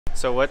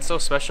So what's so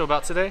special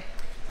about today?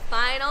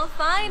 Final.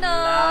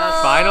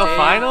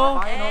 Final?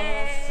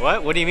 Hey.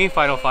 What do you mean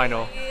final? Last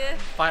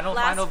final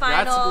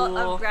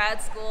of grad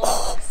school.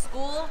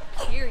 School,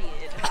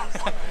 period.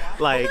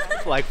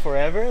 like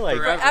forever? Like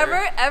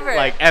Forever.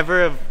 Like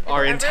ever of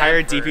our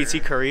entire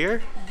DPT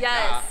career?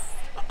 Yes.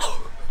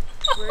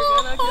 We're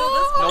gonna kill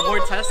this one. No more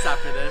tests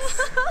after this.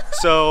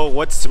 So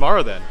what's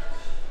tomorrow then?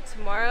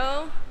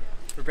 Tomorrow?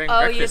 We're bringing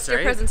breakfast, it's your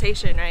right?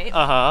 presentation, right?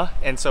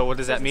 And so what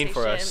does that mean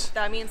for us?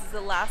 That means it's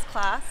the last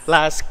class.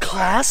 Last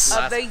class?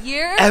 Of the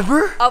year?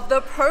 Ever? Of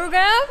the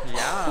program?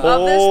 Yeah.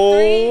 Of this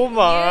 3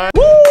 my. years?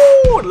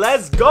 Woo!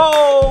 Let's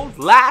go!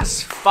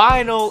 Last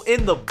final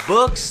in the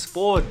books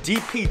for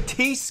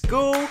DPT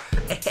school.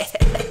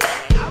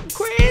 I'm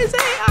crazy!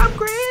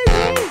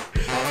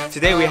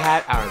 Today we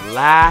had our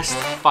last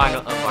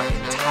final of our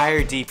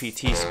entire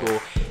DPT school,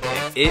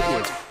 and it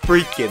was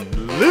freaking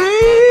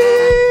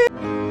lit!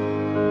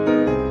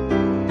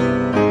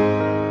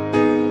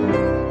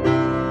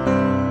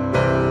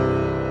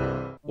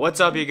 What's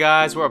up, you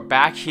guys? We're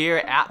back here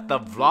at the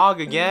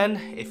vlog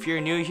again. If you're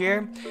new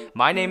here,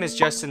 my name is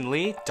Justin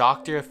Lee,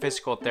 Doctor of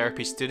Physical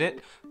Therapy student,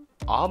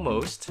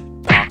 almost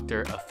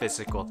Doctor of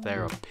Physical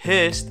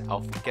Therapist. I'll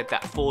get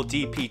that full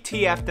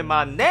DPT after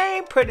my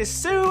name pretty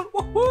soon.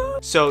 Woo-hoo.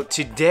 So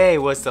today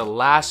was the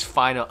last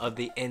final of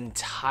the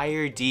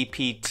entire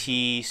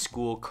DPT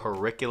school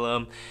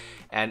curriculum.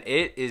 And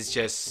it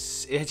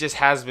just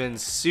has been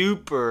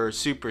super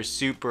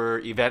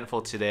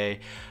eventful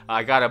today.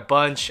 I got a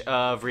bunch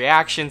of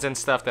reactions and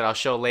stuff that I'll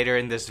show later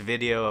in this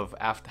video of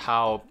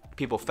how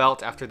people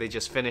felt after they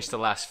just finished the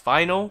last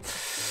final.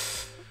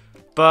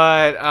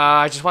 But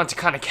I just want to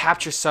kind of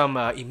capture some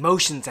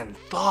emotions and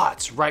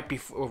thoughts right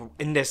before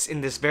in this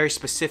very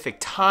specific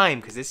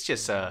time, because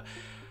it's a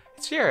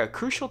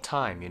crucial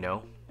time, you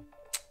know.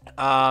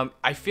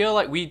 I feel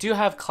like we do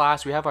have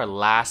class. We have our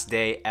last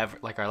day ever,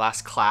 like our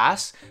last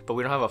class, but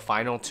we don't have a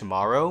final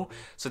tomorrow.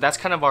 So that's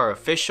kind of our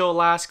official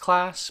last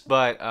class.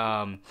 But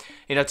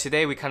you know,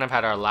 today we kind of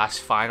had our last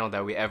final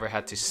that we ever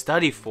had to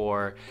study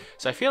for.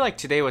 So I feel like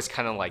today was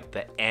kind of like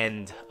the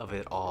end of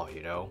it all,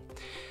 you know.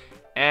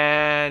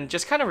 And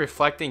just kind of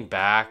reflecting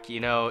back,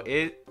 you know,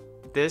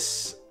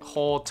 this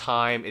whole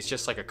time it's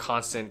just like a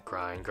constant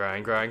grind,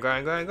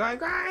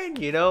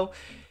 you know.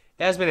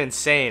 It has been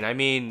insane. I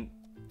mean,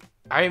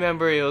 I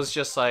remember it was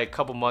just like a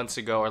couple months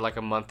ago or like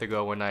a month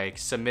ago when I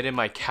submitted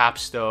my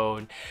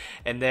capstone,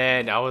 and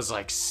then I was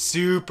like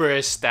super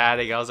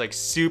ecstatic. I was like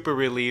super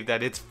relieved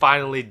that it's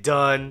finally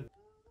done.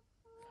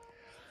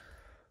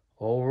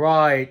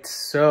 Alright,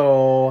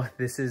 so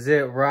this is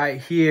it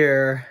right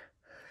here.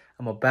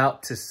 I'm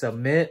about to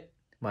submit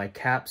my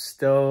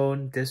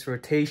capstone,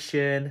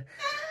 dissertation,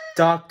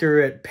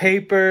 doctorate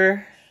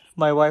paper.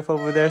 My wife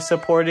over there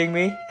supporting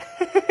me.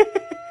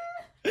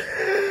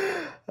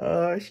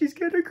 She's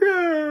gonna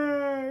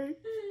cry.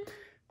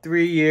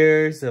 3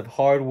 years of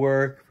hard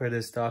work for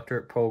this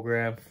doctorate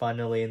program,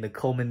 finally in the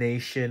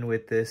culmination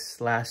with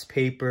this last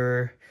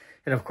paper,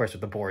 and of course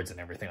with the boards and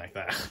everything like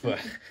that.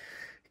 But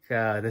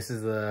this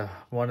is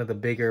one of the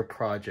bigger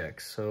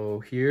projects.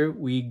 So here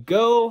we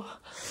go.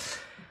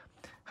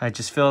 I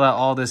just filled out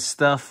all this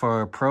stuff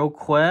for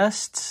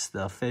ProQuest,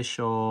 the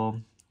official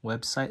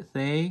website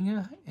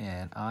thing,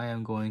 and I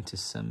am going to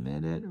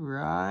submit it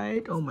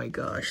right. Oh my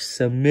gosh,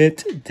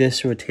 submit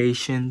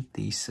dissertation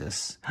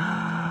thesis.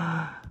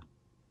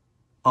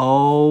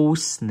 Oh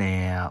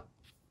snap.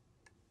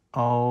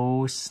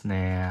 Oh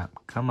snap.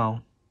 Come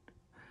on.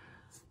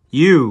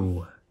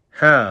 You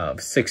have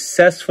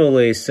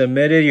successfully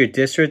submitted your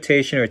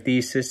dissertation or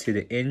thesis to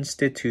the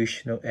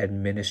institutional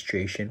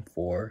administration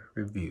for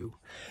review.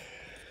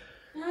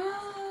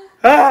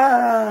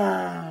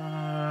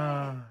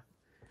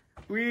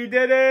 We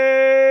did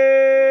it!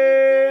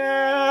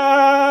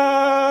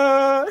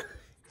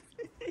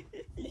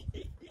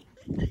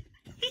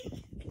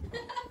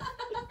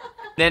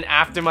 Then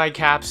after my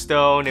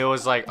capstone, it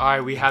was like, all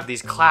right, we have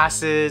these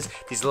classes,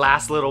 these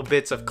last little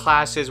bits of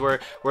classes where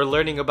we're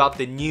learning about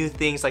the new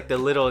things, like the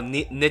little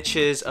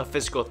niches of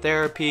physical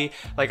therapy.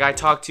 Like I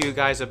talked to you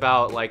guys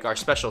about like our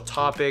special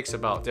topics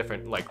about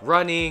different like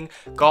running,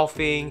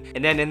 golfing.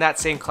 And then in that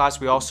same class,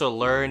 we also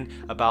learned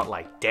about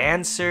like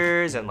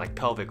dancers and like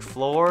pelvic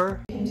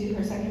floor. You can do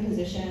her second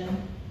position,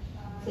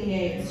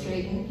 plie and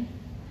straighten.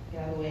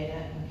 Get out of the way,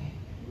 Annette. Okay.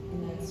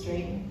 And then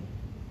straighten.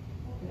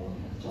 Good.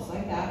 Just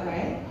like that,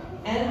 right?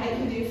 And I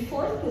can do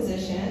fourth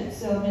position,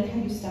 so I'm going to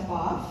have you step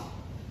off.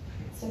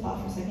 Step off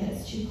for a second,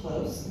 it's too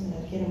close. I'm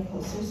going to get them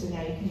closer, so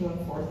now you can go in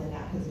fourth in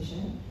that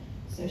position.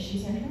 So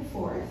she's in her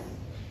fourth.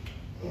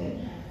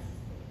 Good.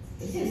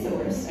 This is the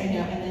worst, I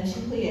know. And then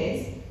she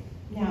plies.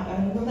 Now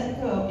I'm going to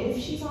let go. If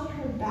she's on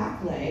her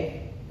back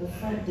leg, the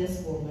front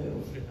disc will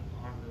move.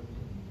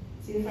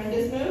 See the front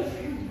disc move?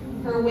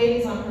 Her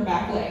weight is on her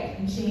back leg,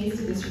 and she needs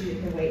to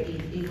distribute her weight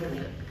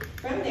evenly.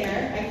 From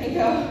there, I can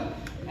go.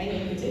 I know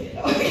you can take it.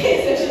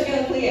 Okay, so she's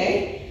going to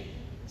plie.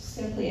 She's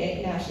going to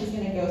plie. Now she's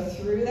going to go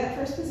through that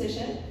first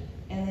position,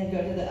 and then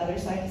go to the other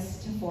side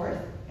to fourth,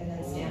 and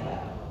then stand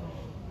up.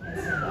 And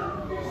stand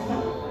up.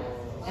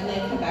 And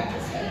then come back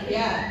this way. Yeah?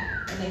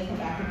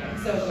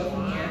 So go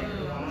from here,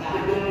 back,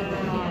 and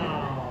here.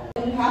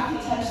 And you have to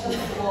touch the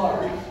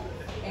floor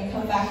and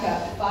come back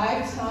up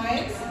 5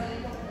 times.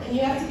 And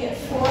you have to get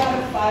 4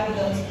 out of 5 of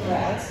those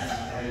correct.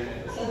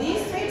 So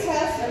these 3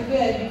 tests are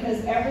good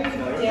because every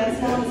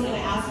dance mom is going to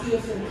ask you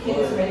if your kid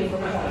is ready for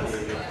points.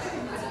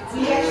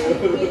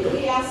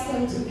 We ask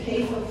them to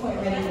pay for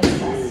point readiness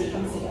tests. You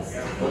can see us.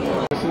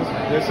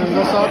 This is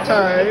the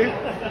saute.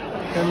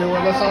 Can you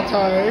with the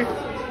saute?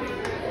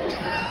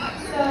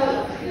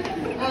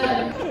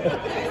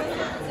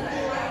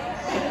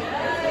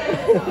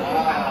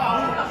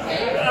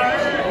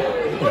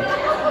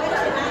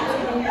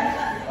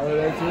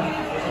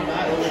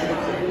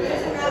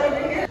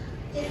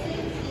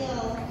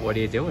 What are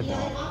you doing? You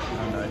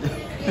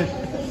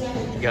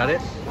Got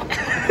it?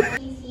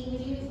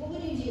 what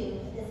would you do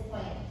at this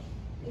point?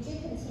 Would you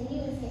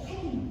continue and say, I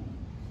can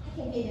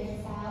figure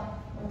this out?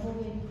 Or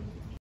would you...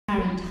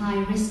 Apparent high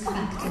risk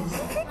factors.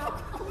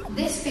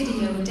 This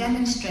video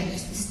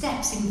demonstrates the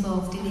steps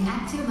involved in the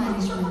active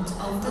management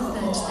of the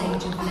 3rd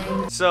stage of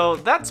labor. So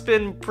that's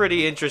been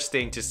pretty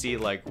interesting to see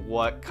like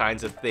what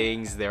kinds of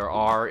things there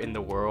are in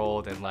the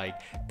world and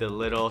like the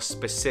little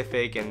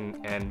specific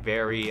and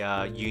very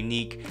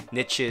unique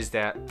niches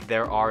that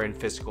there are in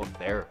physical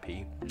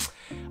therapy.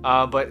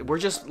 But we're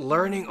just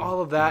learning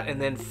all of that,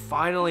 and then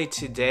finally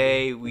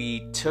today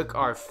we took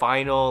our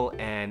final,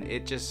 and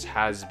it just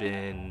has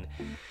been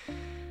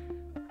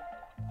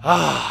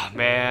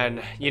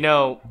man, you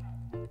know,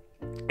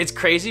 it's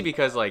crazy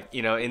because like,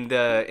 you know,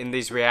 in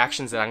these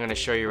reactions that I'm gonna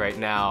show you right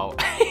now,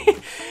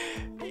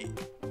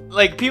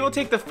 like people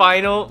take the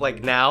final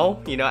like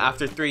now, you know,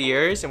 after 3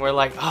 years, and we're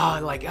like,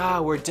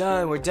 we're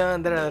done,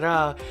 da da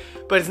da.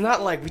 But it's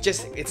not like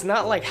it's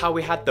not like how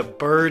we had the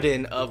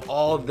burden of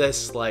all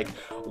this like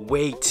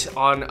weight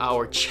on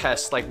our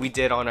chest like we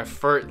did on our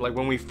like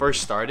when we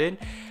first started.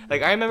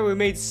 Like I remember we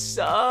made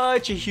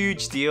such a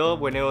huge deal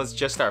when it was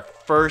just our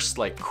first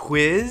like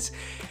quiz,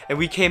 and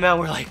we came out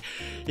and we're like,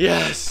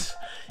 yes,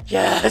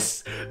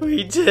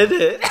 we did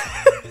it.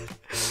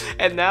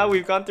 And now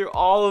we've gone through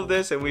all of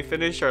this and we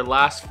finished our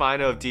last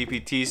final of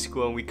DPT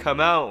school, and we come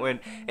out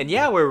and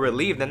yeah, we're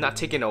relieved. I'm not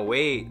taking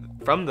away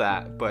from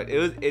that, but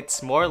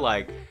it's more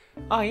like,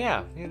 oh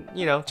yeah,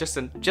 you know, just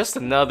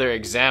another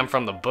exam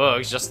from the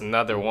books, just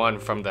another one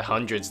from the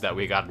hundreds that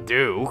we gotta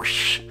do.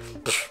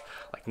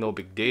 Like no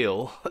big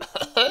deal.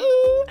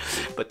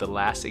 But the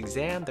last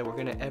exam that we're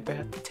gonna ever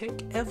have to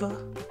take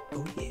ever.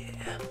 Oh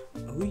yeah,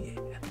 oh yeah,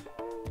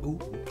 ooh,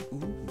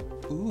 ooh,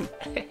 ooh.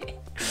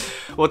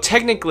 Well,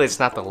 technically it's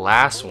not the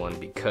last one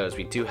because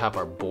we do have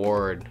our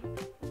board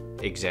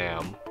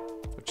exam,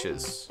 which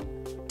is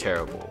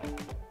terrible.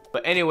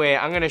 But anyway,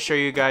 I'm gonna show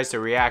you guys the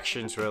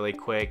reactions really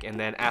quick, and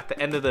then at the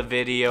end of the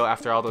video,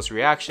 after all those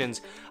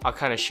reactions, I'll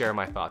kind of share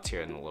my thoughts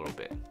here in a little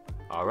bit.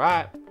 All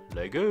right,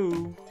 let's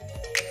go.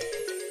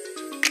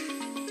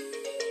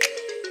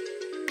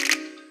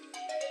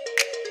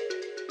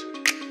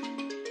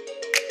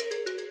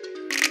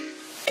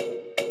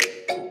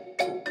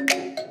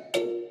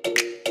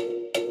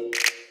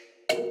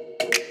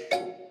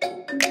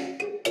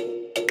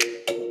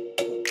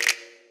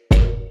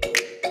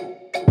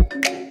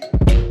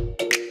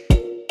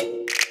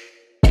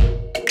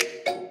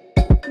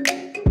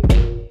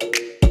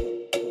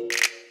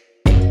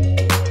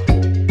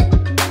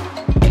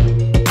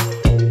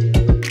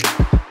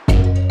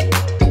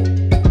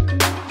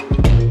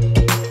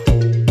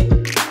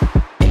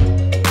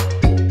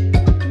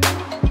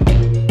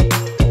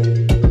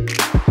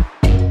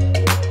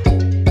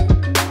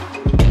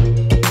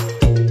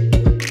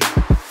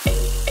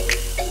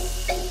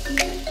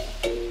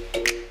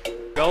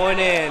 Going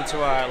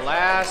into our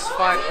last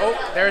final.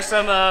 Oh, there's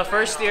some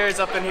first years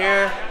up in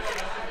here.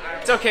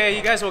 It's okay,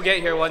 you guys will get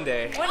here one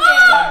day.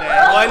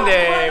 One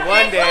day.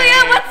 What's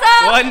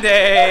up? One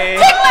day.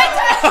 Take my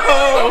time.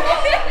 Oh,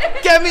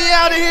 get me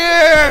out of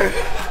here.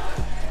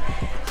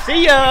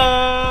 See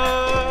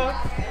ya.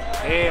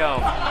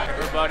 Damn,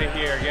 everybody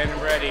here getting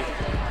ready.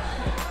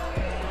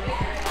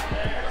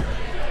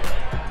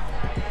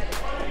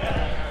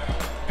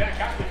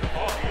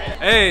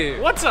 Hey,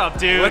 What's up,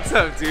 dude? what's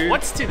up, dude?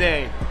 What's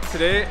today?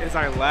 Today is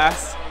our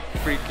last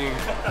freaking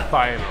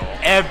final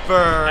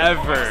Ever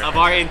ever. of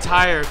our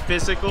entire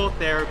physical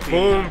therapy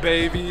Boom,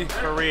 baby.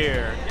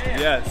 career.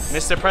 Yes.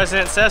 Mr.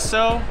 President says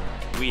so.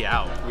 We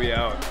out. We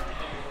out.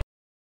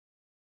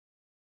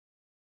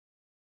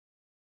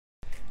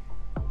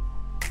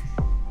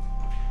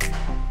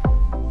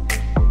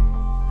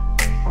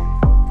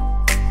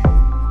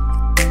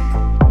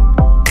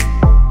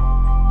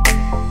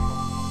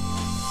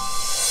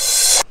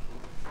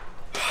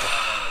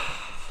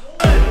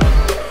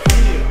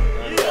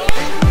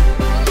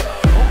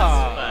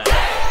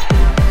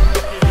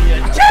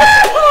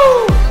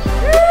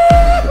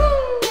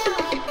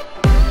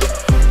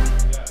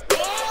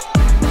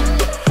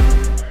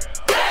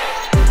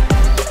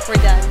 We're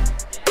done.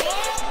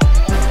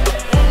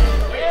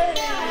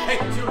 Hey,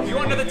 do you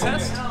want another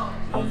test? How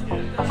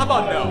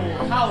about no?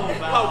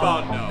 How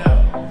about no?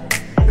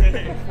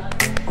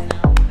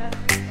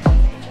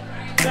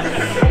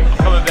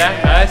 Coming back,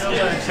 guys.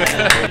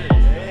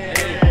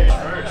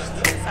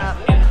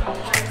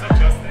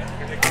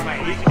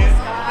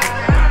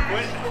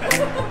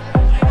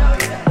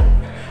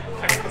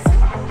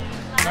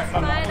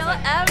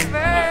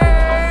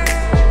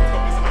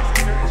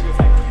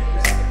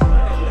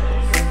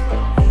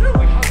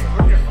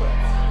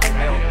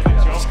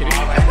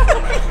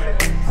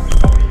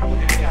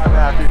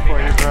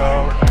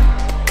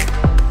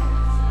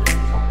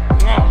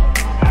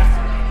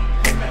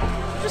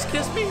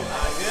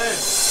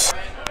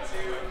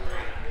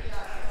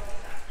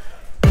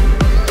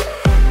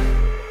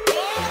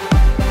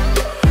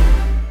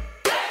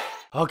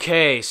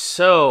 Okay,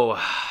 so,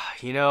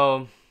 you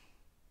know,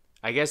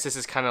 I guess this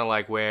is kind of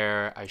like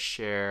where I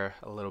share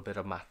a little bit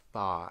of my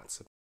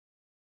thoughts.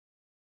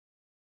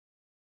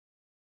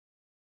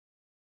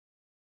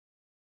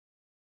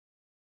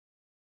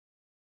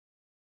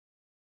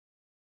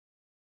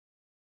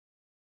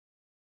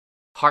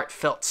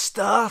 Heartfelt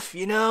stuff,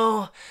 you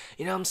know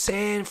what I'm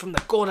saying, from the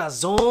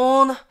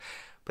corazon.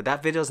 But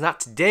that video's not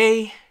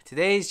today.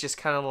 Today's just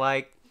kind of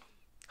like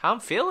how I'm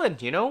feeling,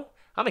 you know?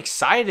 I'm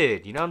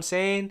excited, you know what I'm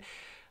saying?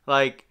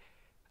 Like,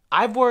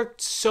 I've worked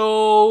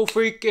so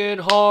freaking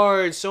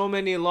hard, so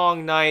many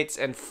long nights,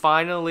 and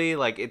finally,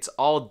 like, it's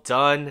all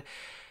done.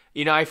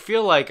 You know, I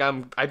feel like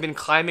I've been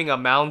climbing a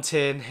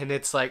mountain, and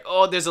it's like,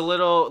 oh, there's a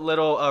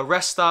little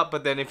rest stop,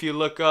 but then if you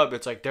look up,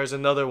 it's like there's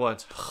another one.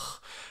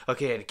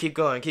 Okay, keep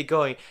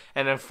going,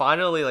 and then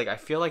finally, like, I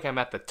feel like I'm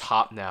at the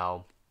top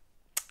now,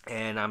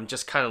 and I'm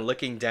just kind of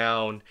looking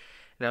down,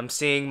 and I'm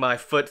seeing my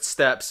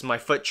footsteps, my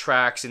foot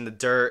tracks in the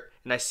dirt,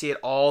 and I see it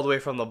all the way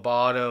from the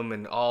bottom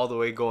and all the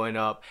way going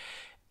up.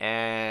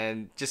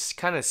 And just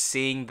kind of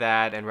seeing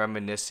that and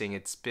reminiscing,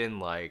 it's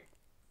been like,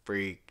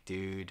 freak,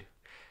 dude.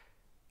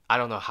 I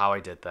don't know how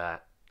I did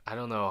that. I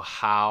don't know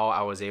how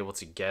I was able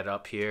to get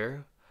up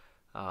here.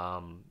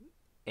 And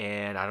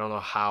I don't know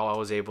how I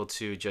was able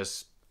to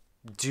just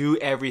do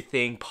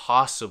everything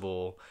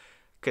possible.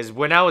 Because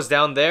when I was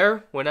down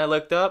there, when I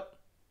looked up,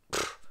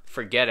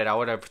 forget it. I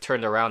would have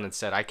turned around and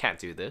said, I can't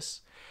do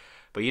this.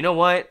 But you know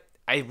what?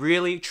 I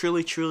really,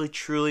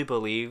 truly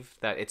believe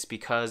that it's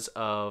because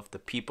of the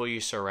people you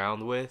surround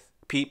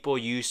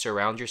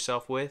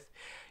yourself with,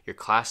 your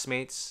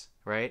classmates,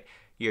 right?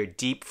 Your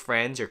deep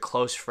friends, your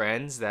close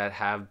friends that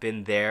have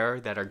been there,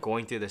 that are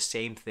going through the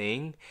same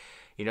thing,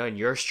 you know, and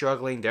you're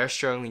struggling, they're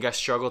struggling, you guys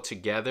struggle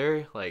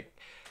together. Like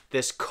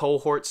this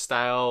cohort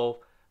style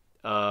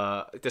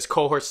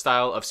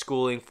of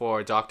schooling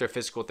for doctor of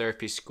physical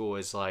therapy school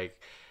is like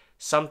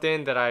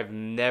something that I've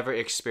never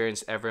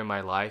experienced ever in my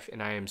life,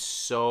 and I am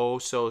so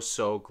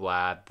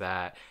glad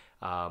that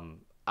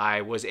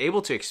I was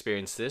able to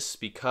experience this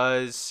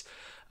because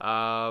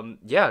I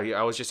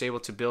was just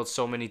able to build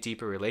so many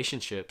deeper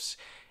relationships.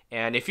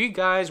 And if you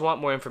guys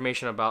want more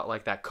information about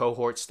like that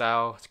cohort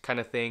style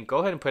kind of thing, go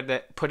ahead and put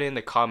it in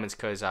the comments,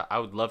 because I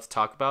would love to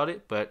talk about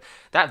it, but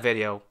that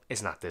video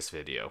is not this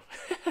video.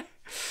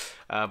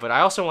 But I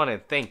also want to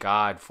thank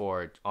God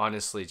for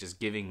honestly just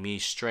giving me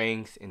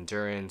strength,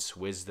 endurance,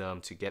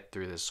 wisdom to get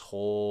through this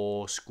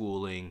whole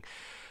schooling.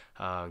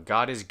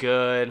 God is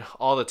good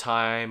all the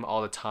time.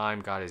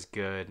 God is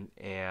good.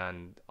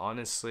 And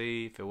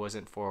honestly, if it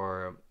wasn't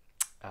for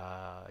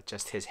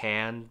just his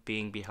hand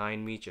being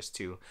behind me, just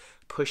to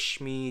push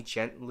me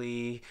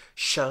gently,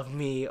 shove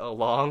me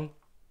along,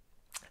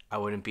 I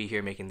wouldn't be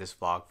here making this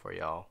vlog for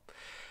y'all.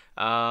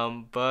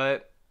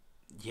 But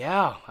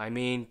yeah, I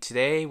mean,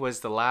 today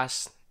was the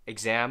last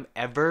exam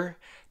ever.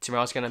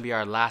 Tomorrow's gonna be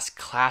our last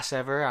class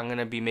ever. I'm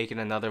gonna be making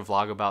another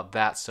vlog about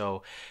that,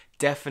 so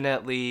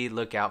definitely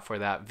look out for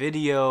that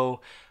video.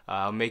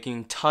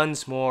 Making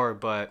tons more,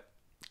 but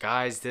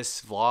guys,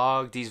 these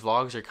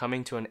vlogs are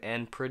coming to an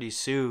end pretty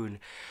soon.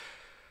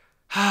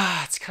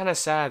 It's kind of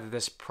sad that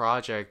this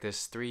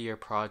 3-year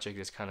project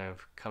is kind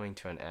of coming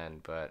to an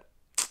end, but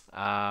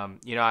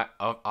you know,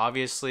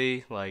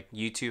 obviously, like,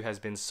 YouTube has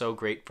been so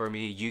great for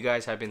me. You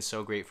guys have been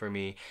so great for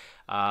me.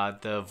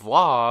 The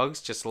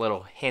vlogs, just a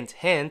little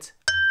hint,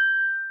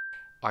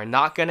 are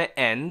not gonna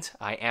end.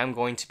 I am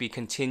going to be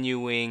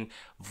continuing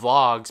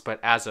vlogs, but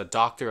as a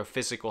doctor of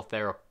physical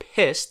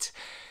therapist,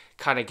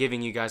 kind of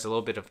giving you guys a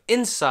little bit of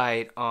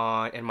insight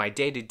on in my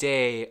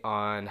day-to-day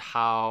on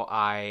how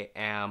I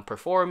am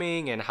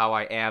performing and how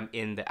I am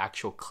in the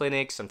actual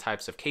clinic, some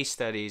types of case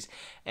studies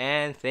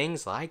and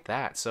things like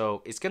that.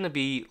 So it's gonna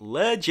be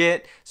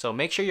legit, so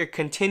make sure you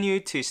continue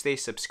to stay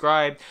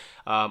subscribed.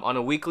 On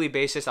a weekly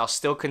basis, I'll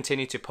still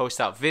continue to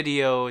post out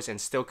videos and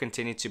still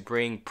continue to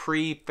bring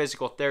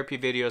pre-physical therapy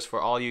videos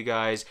for all you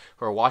guys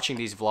who are watching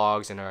these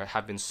vlogs and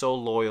have been so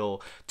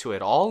loyal to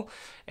it all.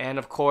 And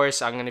of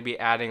course, I'm going to be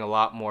adding a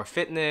lot more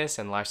fitness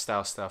and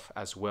lifestyle stuff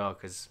as well,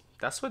 because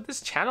that's what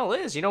this channel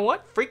is. You know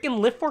what? Freaking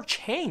live for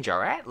change, all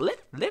right?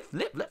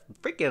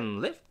 Freaking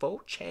live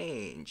for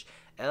change.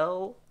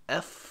 LFC.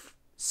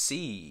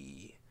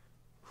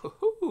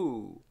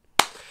 Woohoo.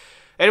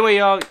 Anyway,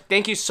 y'all,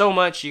 thank you so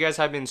much. You guys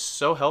have been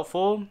so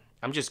helpful.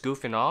 I'm just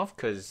goofing off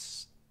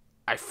because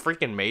I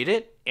freaking made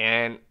it,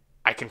 and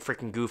I can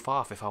freaking goof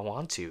off if I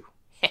want to.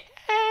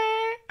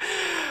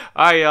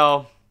 Alright,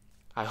 y'all.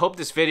 I hope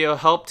this video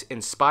helped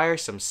inspire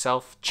some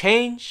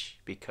self-change,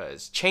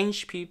 because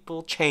change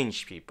people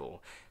change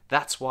people.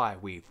 That's why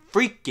we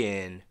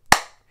freaking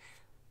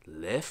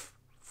live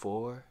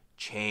for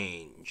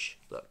change.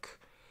 Look.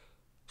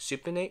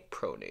 Supinate,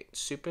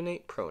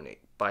 pronate.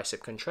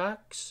 Bicep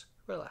contracts,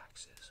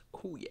 relaxes.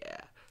 Oh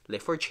yeah.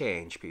 Live for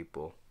change,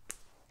 people.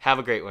 Have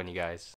a great one, you guys.